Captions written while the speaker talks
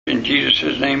In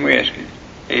Jesus' name we ask it.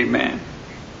 Amen.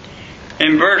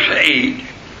 In verse 8,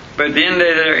 but then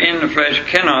they that are in the flesh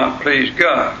cannot please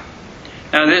God.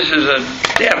 Now this is a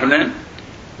definite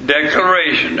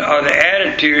declaration of the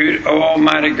attitude of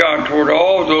Almighty God toward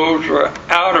all those who are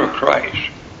out of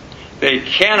Christ. They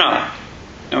cannot,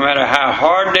 no matter how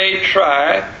hard they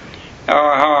try,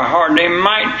 or how hard they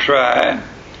might try,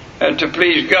 to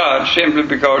please God simply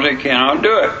because they cannot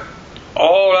do it.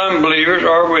 All unbelievers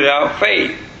are without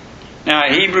faith. Now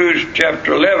Hebrews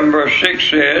chapter 11 verse 6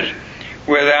 says,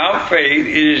 without faith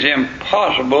it is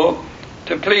impossible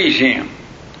to please Him.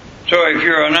 So if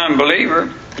you're an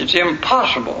unbeliever, it's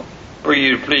impossible for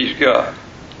you to please God.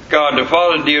 God the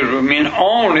Father deals with men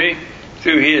only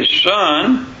through His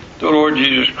Son, the Lord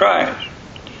Jesus Christ.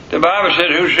 The Bible said,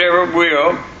 whosoever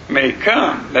will may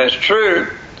come. That's true.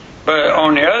 But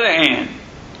on the other hand,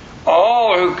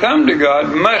 all who come to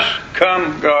God must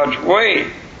come God's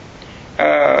way.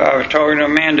 I was talking to a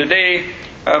man today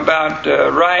about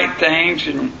right things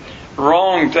and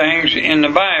wrong things in the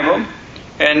Bible,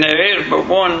 and there is but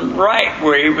one right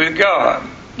way with God,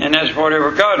 and that's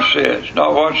whatever God says,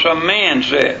 not what some man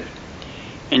says.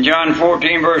 In John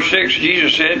 14 verse 6,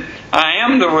 Jesus said, I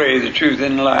am the way, the truth,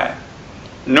 and the life.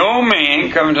 No man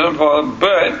comes to the Father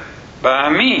but by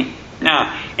me.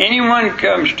 Now, anyone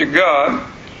comes to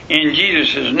God in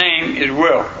Jesus' name is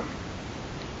welcome.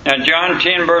 Now, John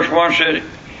 10 verse 1 said,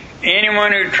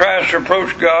 anyone who tries to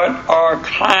approach God or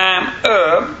climb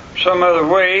up some other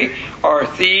way are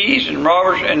thieves and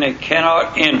robbers, and they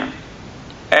cannot enter.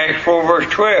 Acts 4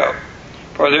 verse 12,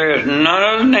 for there is none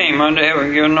other name under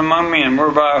heaven given among men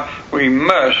whereby we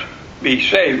must be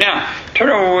saved. Now,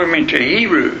 turn over with me to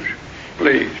Hebrews,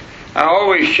 please. I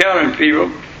always challenge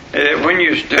people that when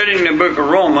you're studying the book of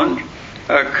Romans,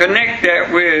 connect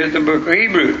that with the book of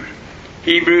Hebrews.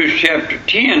 Hebrews chapter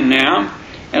 10 now,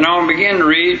 and I'll begin to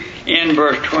read in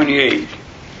verse 28.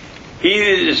 He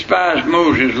that despised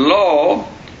Moses' law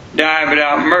died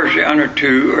without mercy under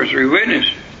 2 or 3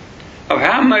 witnesses. Of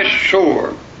how much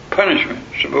sore punishment,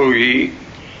 suppose ye,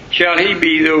 shall he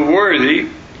be though worthy,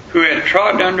 who hath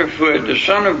trodden under foot the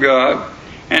Son of God,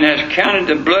 and has counted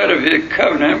the blood of his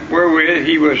covenant wherewith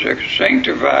he was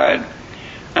sanctified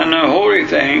unto a holy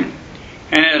thing,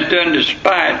 and has done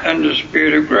despite unto the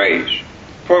Spirit of grace.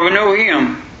 For we know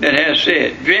him that has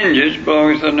said, vengeance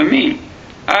belongeth unto me,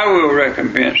 I will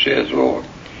recompense, saith the Lord.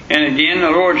 And again the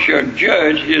Lord shall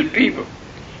judge his people.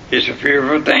 It's a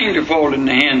fearful thing to fall in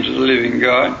the hands of the living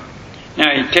God.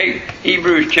 Now you take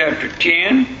Hebrews chapter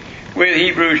 10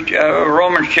 with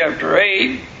Romans chapter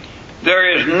 8.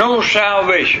 There is no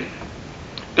salvation.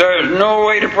 There is no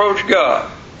way to approach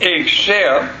God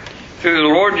except through the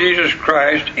Lord Jesus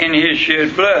Christ in His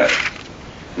shed blood.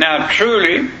 Now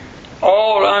truly,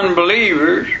 all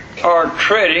unbelievers are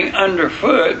treading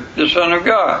underfoot the Son of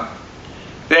God.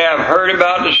 They have heard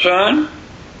about the Son.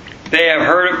 They have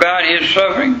heard about His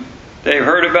suffering. They've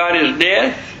heard about His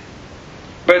death.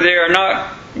 But they are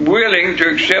not willing to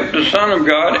accept the Son of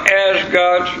God as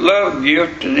God's love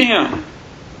gift to them.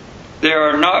 They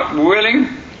are not willing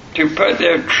to put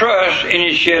their trust in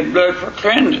His shed blood for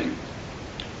cleansing.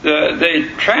 They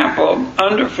trample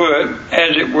underfoot,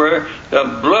 as it were, the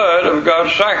blood of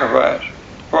God's sacrifice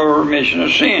for remission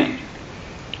of sins.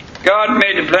 God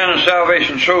made the plan of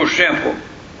salvation so simple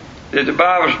that the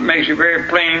Bible makes it very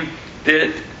plain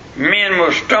that men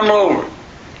will stumble over it,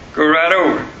 go right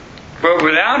over it. But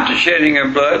without the shedding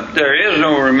of blood, there is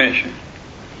no remission.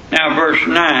 Now verse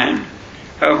 9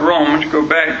 of Romans, go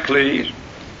back please,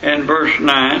 and verse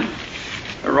 9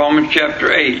 of Romans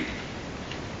chapter 8.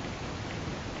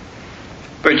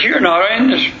 But you're not in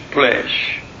the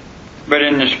flesh, but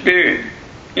in the Spirit,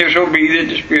 if so be that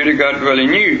the Spirit of God dwell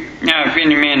in you. Now if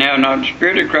any man have not the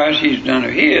Spirit of Christ, he's none of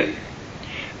his.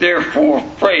 There are 4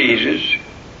 phrases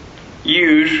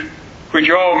used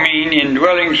which all mean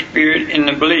indwelling Spirit in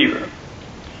the believer.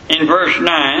 In verse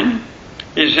 9,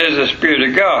 it says the Spirit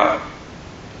of God.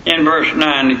 In verse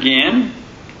 9 again,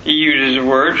 he uses the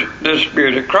words, the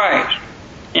Spirit of Christ.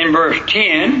 In verse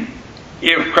 10,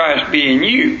 if Christ be in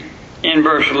you. In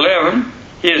verse 11,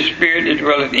 His Spirit that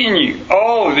dwelleth in you.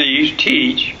 All of these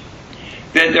teach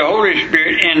that the Holy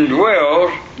Spirit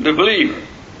indwells the believer.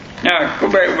 Now,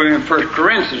 go back with me in 1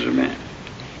 Corinthians a minute.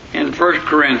 In 1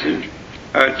 Corinthians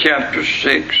chapter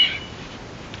 6.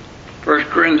 1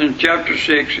 Corinthians chapter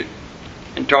 6,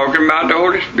 and talking about the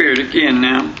Holy Spirit again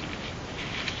now.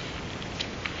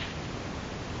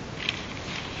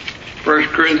 1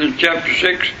 Corinthians chapter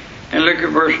 6, and look at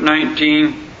verse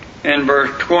 19 and verse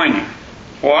 20.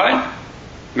 What?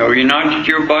 Know ye not that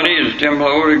your body is the temple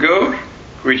of the Holy Ghost,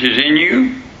 which is in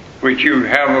you, which you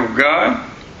have of God,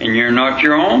 and you're not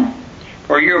your own.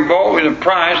 For you're bought with a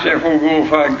price, therefore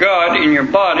glorify God in your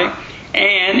body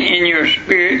and in your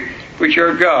spirit, which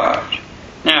are God's.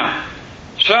 Now,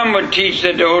 some would teach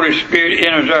that the Holy Spirit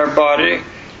enters our body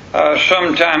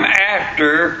sometime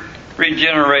after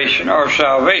regeneration or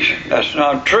salvation. That's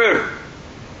not true.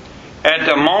 At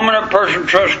the moment a person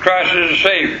trusts Christ as a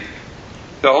Savior,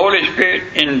 the Holy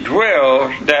Spirit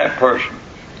indwells that person.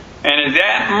 And at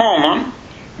that moment,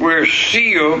 we're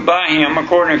sealed by Him,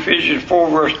 according to Ephesians 4,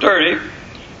 verse 30,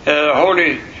 the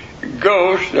Holy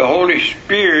Ghost, the Holy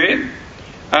Spirit,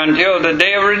 until the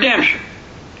day of redemption.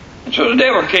 And so the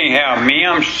devil can't have me.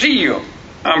 I'm sealed.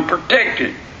 I'm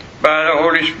protected by the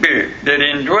Holy Spirit that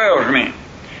indwells me.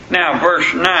 Now,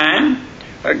 verse 9,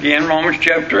 again, Romans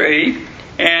chapter 8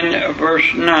 and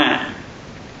verse 9.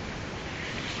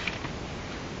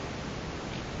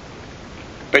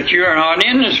 But you are not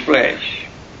in this flesh,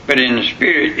 but in the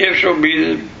Spirit, if so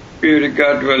be the Spirit of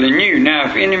God dwell in you. Now,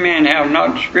 if any man have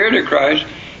not the Spirit of Christ,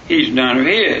 he's none of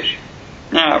his.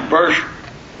 Now, verse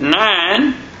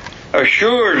 9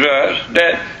 assures us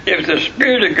that if the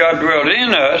Spirit of God dwells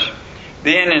in us,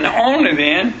 then and only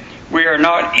then we are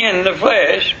not in the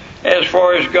flesh as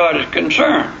far as God is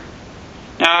concerned.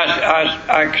 Now,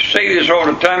 I say this all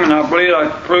the time, and I believe I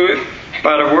can prove it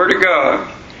by the Word of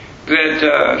God,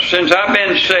 that since I've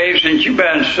been saved, since you've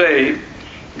been saved,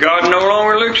 God no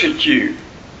longer looks at you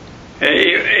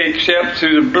except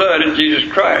through the blood of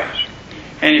Jesus Christ.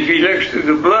 And if He looks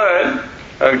through the blood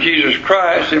of Jesus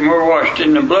Christ, and we're washed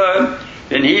in the blood,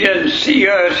 then He doesn't see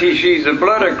us, He sees the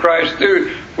blood of Christ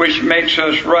through, which makes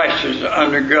us righteous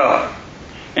under God.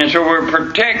 And so we're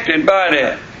protected by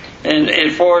that, and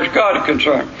as far as God is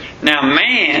concerned. Now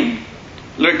man,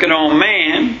 looking on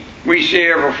man, we see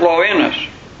every flaw in us.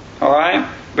 All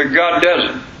right? But God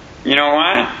doesn't. You know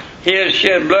why? His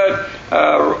shed blood,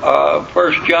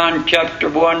 1 John chapter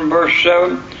 1, verse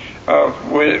 7,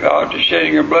 without the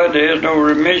shedding of blood there is no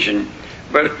remission,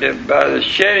 but by the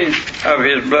shedding of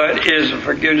His blood is the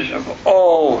forgiveness of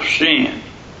all sin.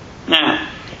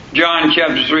 Now, John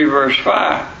chapter 3, verse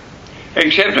 5.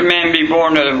 Except a man be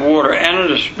born of the water and of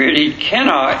the Spirit, he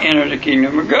cannot enter the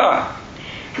kingdom of God.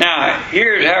 Now,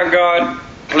 here's how God's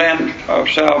plan of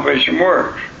salvation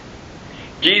works.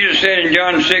 Jesus said in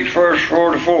John 6, verse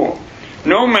 4-4,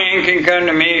 no man can come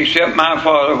to me except my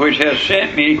Father which has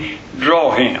sent me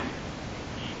draw him.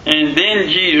 And then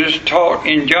Jesus taught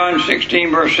in John 16,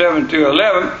 verse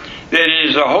 7-11, that it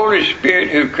is the Holy Spirit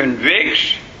who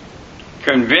convicts,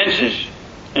 convinces,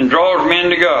 and draws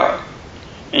men to God.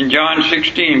 In John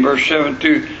 16, verse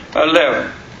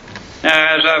 7-11.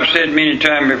 Now, as I've said many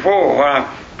times before, when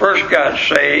I first got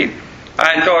saved,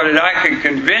 I thought that I could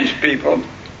convince people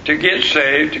to get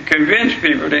saved, to convince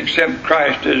people to accept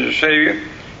Christ as a Savior.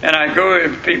 And I go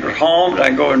to people's homes,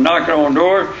 I go knocking on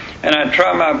doors, and I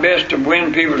try my best to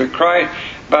win people to Christ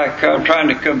by trying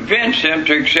to convince them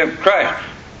to accept Christ.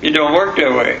 It don't work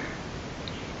that way.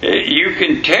 You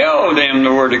can tell them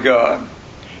the Word of God.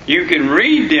 You can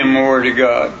read them the Word of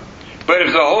God. But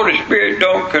if the Holy Spirit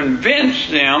don't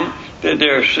convince them that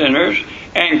they're sinners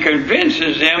and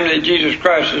convinces them that Jesus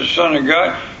Christ is the Son of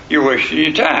God, you're wasting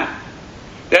your time.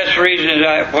 That's the reason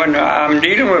that when I'm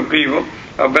dealing with people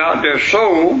about their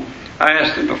soul, I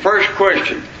ask them the first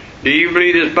question, do you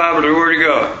believe this Bible is the Word of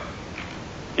God?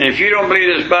 And if you don't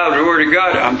believe this Bible is the Word of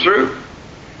God, I'm through.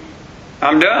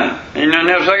 I'm done. Ain't nothing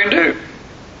else I can do.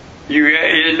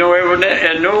 There's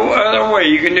no other way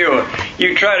you can deal with it.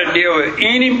 You try to deal with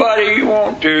anybody you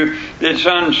want to that's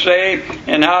unsaved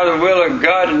and out of the will of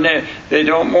God, and they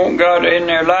don't want God in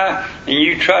their life, and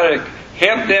you try to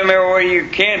help them every way you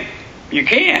can. You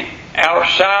can't.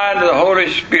 Outside of the Holy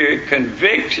Spirit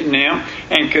convicting them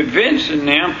and convincing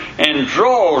them and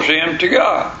draws them to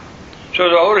God. So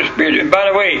the Holy Spirit, and by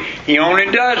the way, He only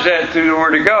does that through the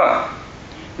Word of God.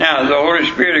 Now, the Holy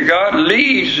Spirit of God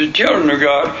leads the children of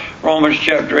God, Romans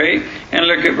chapter 8, and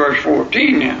look at verse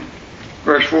 14 now.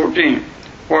 Verse 14.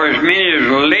 For as many as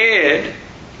are led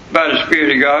by the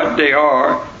Spirit of God, they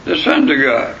are the sons of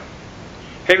God.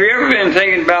 Have you ever been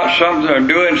thinking about something or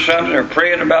doing something or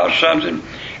praying about something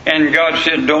and God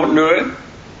said don't do it?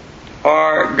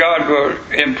 Or God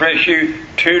will impress you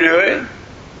to do it?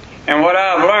 And what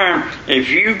I've learned, if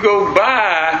you go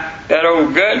by that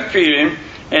old gut feeling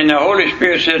and the Holy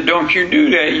Spirit says don't you do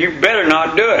that, you better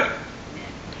not do it.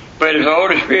 But if the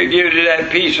Holy Spirit gives you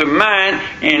that peace of mind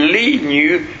in leading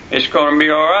you, it's going to be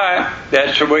all right.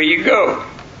 That's the way you go.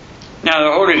 Now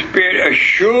the Holy Spirit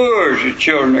assures the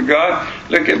children of God.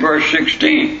 Look at verse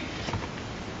 16.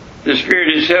 The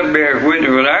Spirit itself bears witness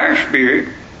with our spirit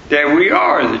that we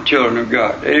are the children of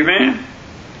God. Amen?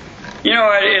 You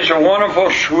know, it's a wonderful,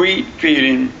 sweet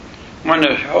feeling when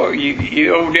the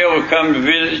old devil comes to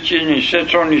visit you and he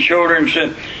sits on your shoulder and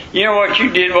says, you know what you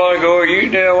did a while ago, or you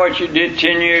know what you did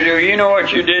 10 years ago, you know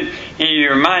what you did, and he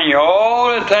reminds you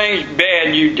all the things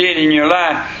bad you did in your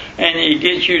life, and he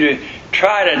gets you to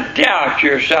try to doubt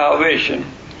your salvation.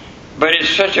 But it's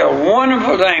such a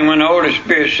wonderful thing when the Holy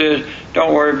Spirit says,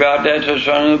 don't worry about that, that's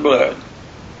under the blood.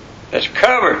 That's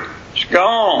covered. It's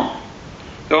gone.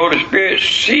 The Holy Spirit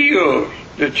seals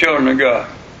the children of God.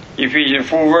 Ephesians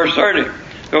 4 verse 30. The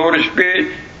Holy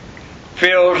Spirit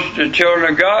fills the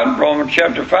children of God. Romans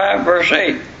chapter 5 verse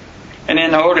 8. And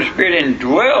then the Holy Spirit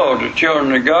indwells the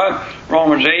children of God.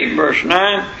 Romans 8 verse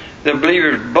 9. The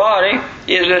believer's body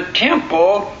is a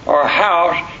temple or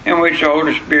house in which the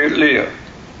Holy Spirit lives.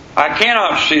 I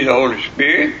cannot see the Holy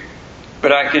Spirit,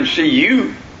 but I can see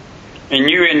you.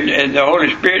 And the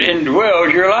Holy Spirit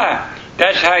indwells your life.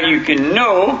 That's how you can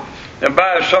know. The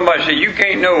Bible, somebody said, you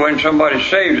can't know when somebody's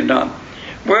saved or not.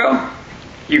 Well,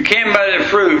 you can by the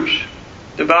fruits.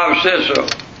 The Bible says so.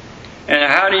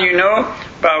 And how do you know?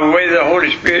 By the way the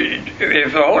Holy Spirit,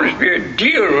 if the Holy Spirit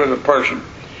deals with a person.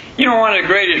 You know, one of the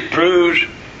greatest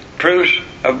proofs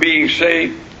of being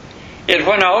saved is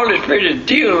when the Holy Spirit is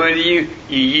dealing with you,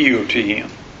 you yield to Him.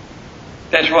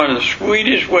 That's one of the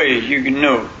sweetest ways you can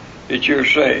know that you're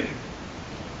saved.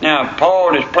 Now,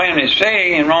 Paul is plainly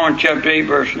saying in Romans chapter 8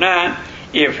 verse 9,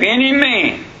 if any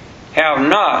man have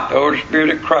not the Holy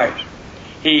Spirit of Christ,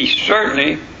 he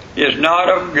certainly is not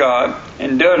of God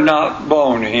and does not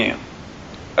belong to Him.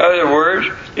 In other words,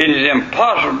 it is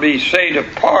impossible to be saved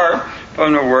apart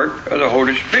from the work of the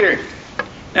Holy Spirit.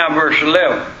 Now, verse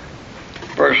 11.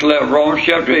 Verse 11, Romans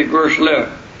chapter 8 verse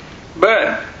 11.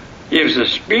 But if the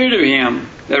Spirit of Him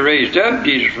that raised up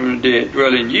Jesus from the dead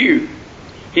dwell in you,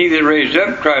 He that raised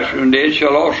up Christ from the dead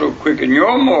shall also quicken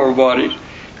your mortal bodies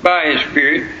by His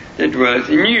Spirit that dwelleth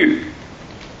in you.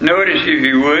 Notice, if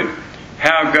you would,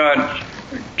 how God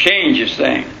changes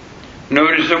things.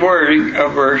 Notice the wording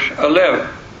of verse 11.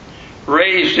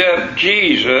 Raised up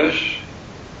Jesus,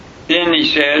 then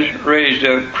he says, raised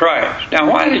up Christ.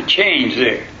 Now, why the change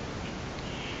there?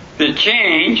 The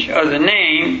change of the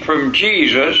name from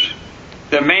Jesus,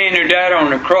 the man who died on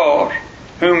the cross,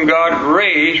 whom God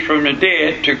raised from the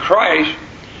dead, to Christ,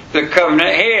 the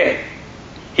covenant head.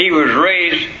 He was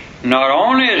raised not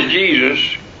only as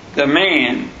Jesus, the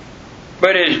man,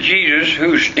 but as Jesus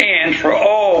who stands for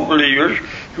all believers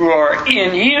who are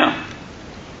in Him.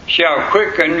 Shall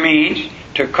quicken means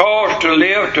to cause to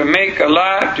live, to make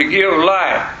alive, to give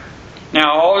life.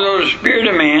 Now, although the spirit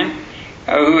of man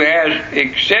who has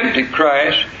accepted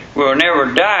Christ will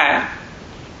never die,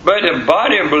 but the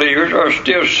body of believers are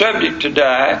still subject to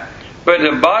die, but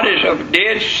the bodies of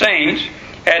dead saints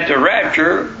at the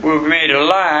rapture will be made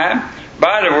alive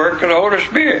by the work of the Holy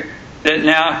Spirit that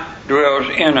now dwells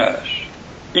in us.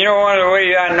 You know one of the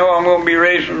ways I know I'm going to be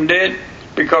raised from the dead?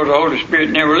 Because the Holy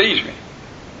Spirit never leaves me.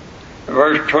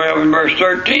 Verse 12 and verse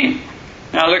 13.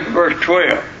 Now look at verse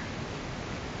 12.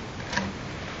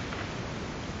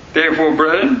 Therefore,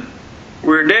 brethren,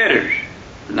 we're debtors,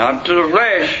 not to the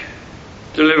flesh,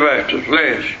 to live after the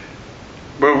flesh.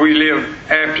 But we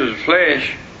live after the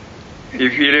flesh.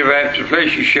 If you live after the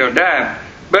flesh, you shall die.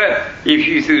 But if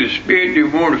you through the Spirit do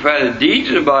mortify the deeds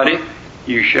of the body,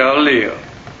 you shall live.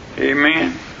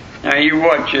 Amen. Now you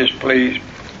watch this, please.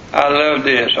 I love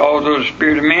this. Although the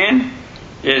Spirit of man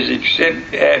is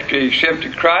after he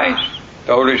accepted Christ,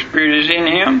 the Holy Spirit is in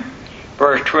him.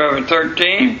 Verse 12 and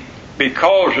 13.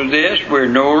 Because of this, we're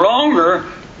no longer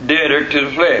debtor to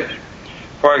the flesh.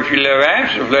 For if you live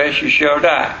after the flesh, you shall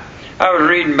die. I was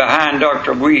reading behind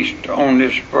Dr. Wiest on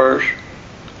this verse,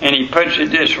 and he puts it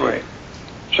this way.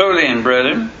 So then,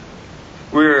 brethren,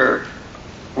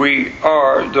 we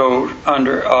are those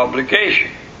under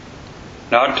obligation,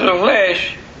 not to the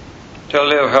flesh, to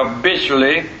live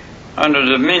habitually under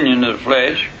the dominion of the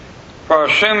flesh. For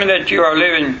assuming that you are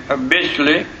living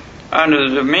habitually under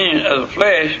the dominion of the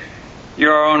flesh, you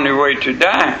are on your way to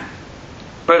dying.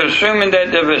 But assuming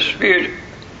that of the Spirit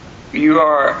you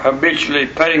are habitually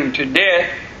putting to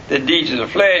death the deeds of the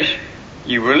flesh,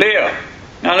 you will live.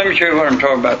 Now let me show you what I'm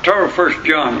talking about. Turn to 1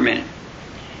 John a minute.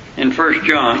 In 1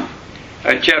 John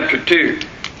chapter 2,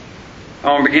 I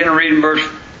want to begin reading verse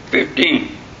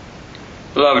 15.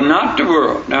 Love not the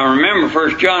world. Now remember,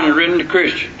 1 John is written to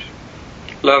Christians.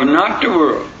 Love not the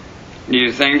world,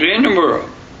 neither things are in the world.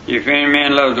 If any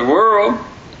man love the world,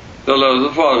 the love of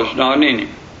the Father is not in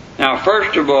him. Now,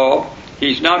 first of all,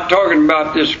 he's not talking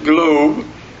about this globe,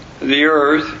 the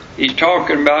earth. He's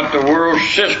talking about the world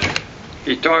system.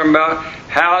 He's talking about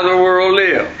how the world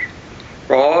lives.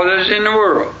 For all that is in the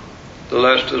world, the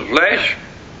lust of the flesh,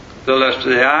 The lust of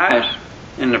the eyes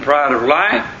and the pride of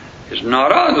life is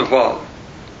not of the Father,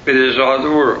 but is of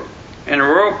the world. And the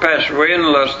world passeth away, and the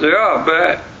lust thereof,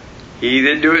 but he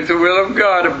that doeth the will of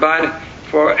God abideth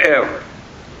forever.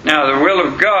 Now the will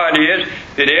of God is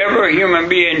that every human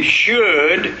being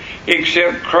should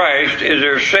accept Christ as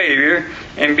their Savior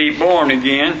and be born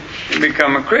again and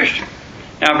become a Christian.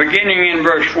 Now beginning in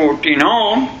verse 14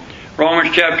 on,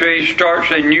 Romans chapter 8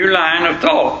 starts a new line of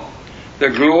thought. The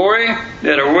glory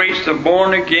that awaits the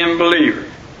born again believer.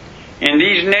 In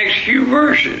these next few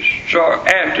verses,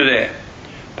 after that,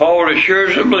 Paul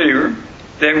assures the believer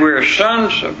that we are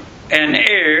sons and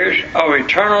heirs of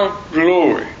eternal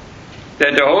glory.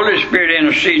 That the Holy Spirit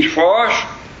intercedes for us,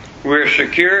 we're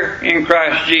secure in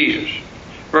Christ Jesus.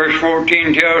 Verse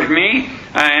 14 tells me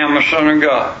I am a son of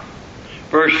God.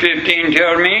 Verse 15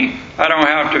 tells me I don't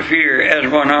have to fear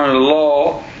as one under the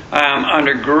law, I am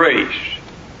under grace.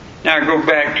 Now go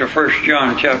back to 1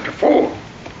 John chapter 4.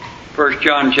 1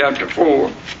 John chapter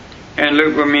 4, and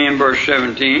look with me in verse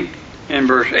 17 and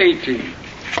verse 18.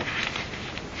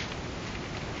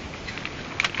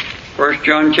 1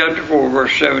 John chapter 4,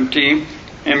 verse 17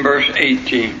 and verse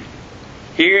 18.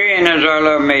 Herein is our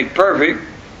love made perfect,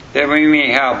 that we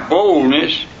may have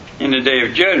boldness in the day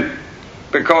of judgment.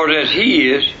 Because as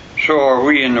He is, so are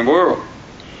we in the world.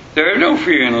 There is no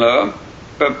fear in love,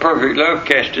 but perfect love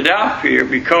casteth out fear,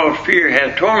 because fear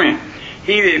hath torment.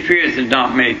 He that feareth is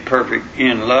not made perfect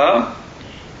in love.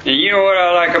 And you know what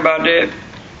I like about that?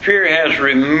 Fear has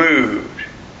removed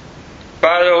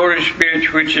by the Holy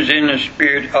Spirit, which is in the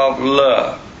spirit of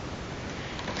love.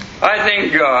 I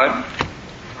thank God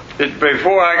that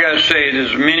before I got saved,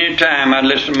 there's many times I'd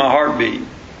listen to my heartbeat.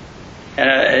 And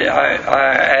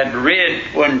I had read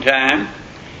one time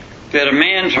that a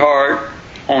man's heart,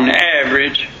 on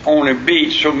average, only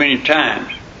beats so many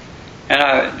times.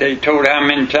 And they told how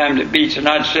many times it beats, and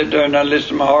I'd sit there and I'd listen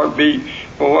to my heartbeat.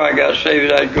 Before I got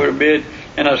saved, I'd go to bed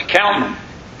and I was counting them.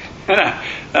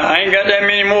 I ain't got that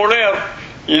many more left,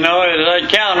 as I'd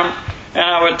count them. And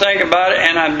I would think about it,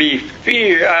 and I'd be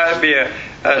scared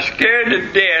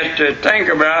to death to think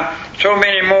about so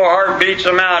many more heartbeats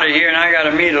I'm out of here, and I got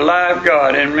to meet a live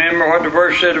God. And remember what the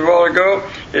verse said a while ago?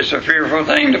 It's a fearful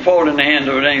thing to fall in the hands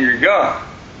of an angry God.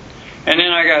 And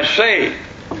then I got saved.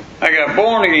 I got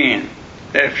born again.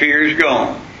 That fear is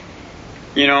gone.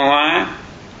 You know why?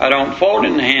 I don't fall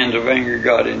in the hands of angry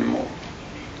God anymore.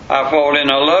 I fall in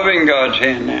a loving God's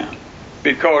hand now,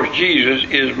 because Jesus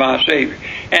is my Savior.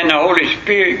 And the Holy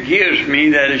Spirit gives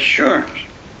me that assurance.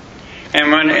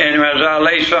 And as I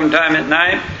lay sometime at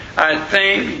night, I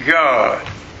thank God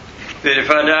that if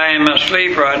I die in my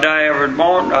sleep or I die every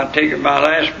morning, I take my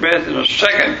last breath in a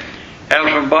second, have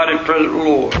somebody present the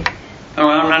Lord. I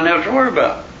don't have nothing else to worry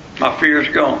about. My fear is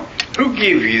gone. Who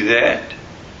gives you that?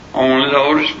 Only the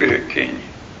Holy Spirit can.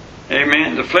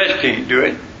 Amen. The flesh can't do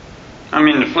it.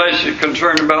 The flesh is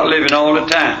concerned about living all the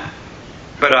time.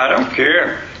 But I don't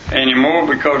care anymore,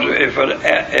 because if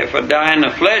I die in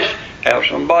the flesh, have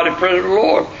somebody present the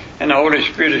Lord. And the Holy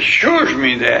Spirit assures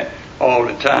me that all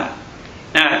the time.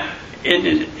 Now,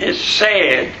 it's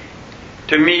sad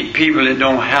to meet people that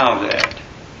don't have that.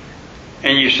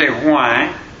 And you say,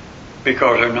 why?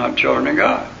 Because they're not children of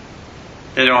God.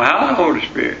 They don't have the Holy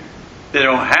Spirit. They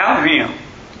don't have Him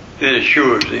that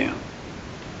assures them.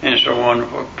 And it's a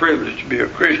wonderful privilege to be a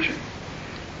Christian.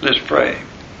 Let's pray.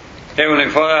 Heavenly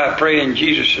Father, I pray in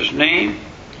Jesus' name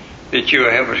that you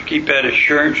will help us keep that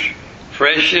assurance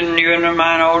fresh in you and in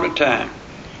mind all the time.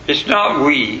 It's not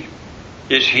we,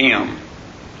 it's Him.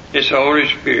 It's the Holy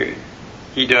Spirit.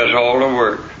 He does all the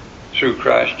work through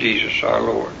Christ Jesus our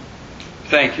Lord.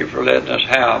 Thank you for letting us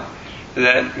have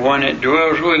that one that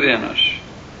dwells within us,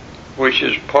 which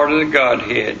is part of the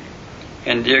Godhead.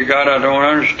 And dear God, I don't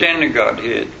understand the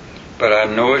Godhead, but I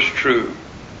know it's true.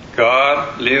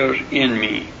 God lives in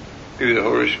me through the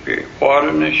Holy Spirit. What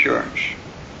an assurance.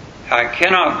 I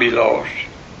cannot be lost.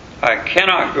 I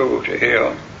cannot go to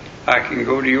hell. I can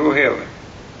go to your heaven.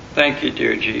 Thank you,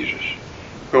 dear Jesus.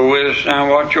 Go with us now,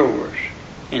 watch over us.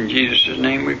 In Jesus'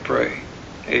 name we pray.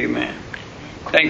 Amen.